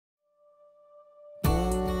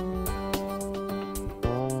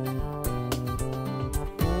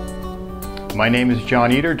My name is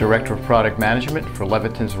John Eder, Director of Product Management for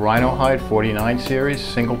Leviton's Rhino Hide 49 series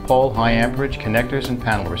single pole high amperage connectors and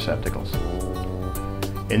panel receptacles.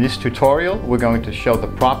 In this tutorial, we're going to show the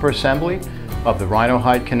proper assembly of the Rhino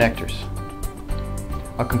Hide connectors.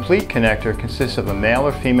 A complete connector consists of a male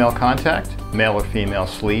or female contact, male or female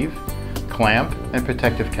sleeve, clamp, and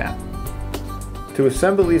protective cap. To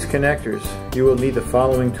assemble these connectors, you will need the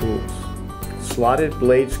following tools: slotted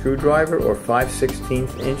blade screwdriver or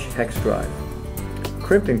 5/16 inch hex drive,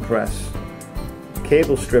 crimping press,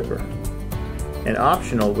 cable stripper. An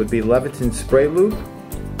optional would be Leviton spray loop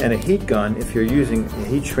and a heat gun if you're using a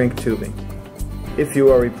heat shrink tubing. If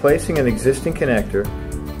you are replacing an existing connector,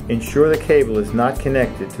 ensure the cable is not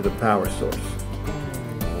connected to the power source.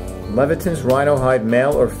 Leviton's Rhino Hide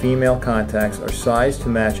male or female contacts are sized to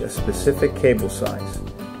match a specific cable size.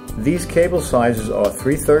 These cable sizes are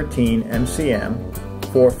 313 MCM,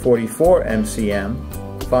 444 MCM,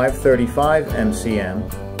 535 MCM,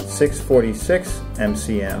 646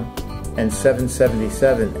 MCM, and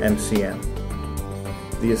 777 MCM.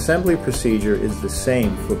 The assembly procedure is the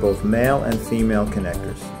same for both male and female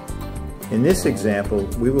connectors. In this example,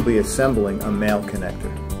 we will be assembling a male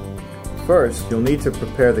connector. First, you'll need to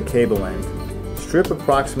prepare the cable end. Strip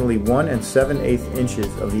approximately 1 7/8 inches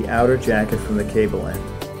of the outer jacket from the cable end.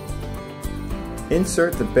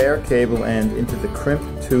 Insert the bare cable end into the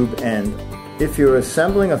crimped tube end. If you're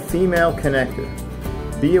assembling a female connector,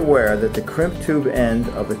 be aware that the crimped tube end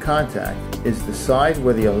of the contact is the side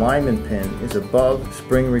where the alignment pin is above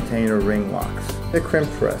spring retainer ring locks. The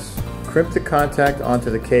crimp press. Crimp the contact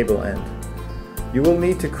onto the cable end. You will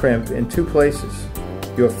need to crimp in two places.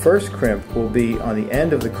 Your first crimp will be on the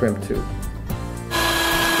end of the crimp tube.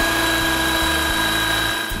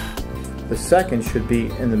 The second should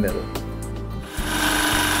be in the middle.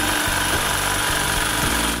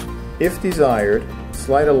 If desired,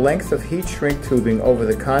 slide a length of heat shrink tubing over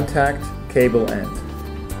the contact cable end.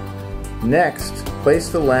 Next, place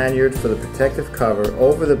the lanyard for the protective cover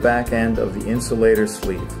over the back end of the insulator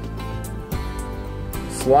sleeve.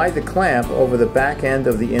 Slide the clamp over the back end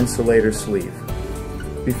of the insulator sleeve.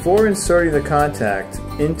 Before inserting the contact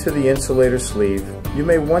into the insulator sleeve, you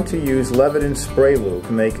may want to use Leviton spray lube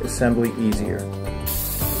to make assembly easier.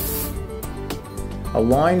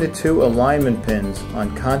 Align the two alignment pins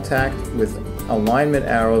on contact with alignment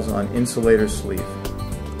arrows on insulator sleeve.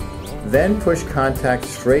 Then push contact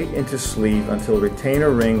straight into sleeve until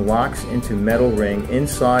retainer ring locks into metal ring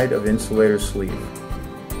inside of insulator sleeve.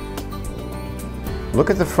 Look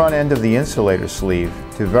at the front end of the insulator sleeve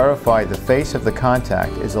to verify the face of the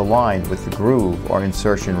contact is aligned with the groove or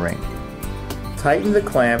insertion ring. Tighten the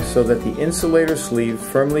clamp so that the insulator sleeve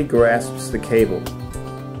firmly grasps the cable.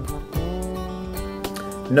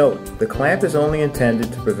 Note, the clamp is only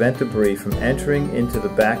intended to prevent debris from entering into the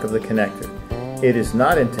back of the connector. It is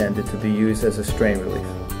not intended to be used as a strain relief.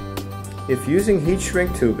 If using heat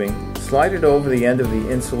shrink tubing, slide it over the end of the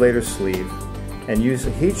insulator sleeve and use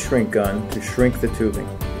a heat shrink gun to shrink the tubing.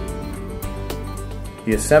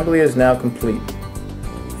 The assembly is now complete.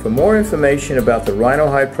 For more information about the Rhino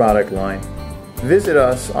Hide product line, visit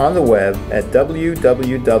us on the web at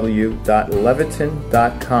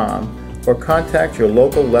www.leviton.com or contact your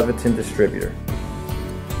local Leviton distributor.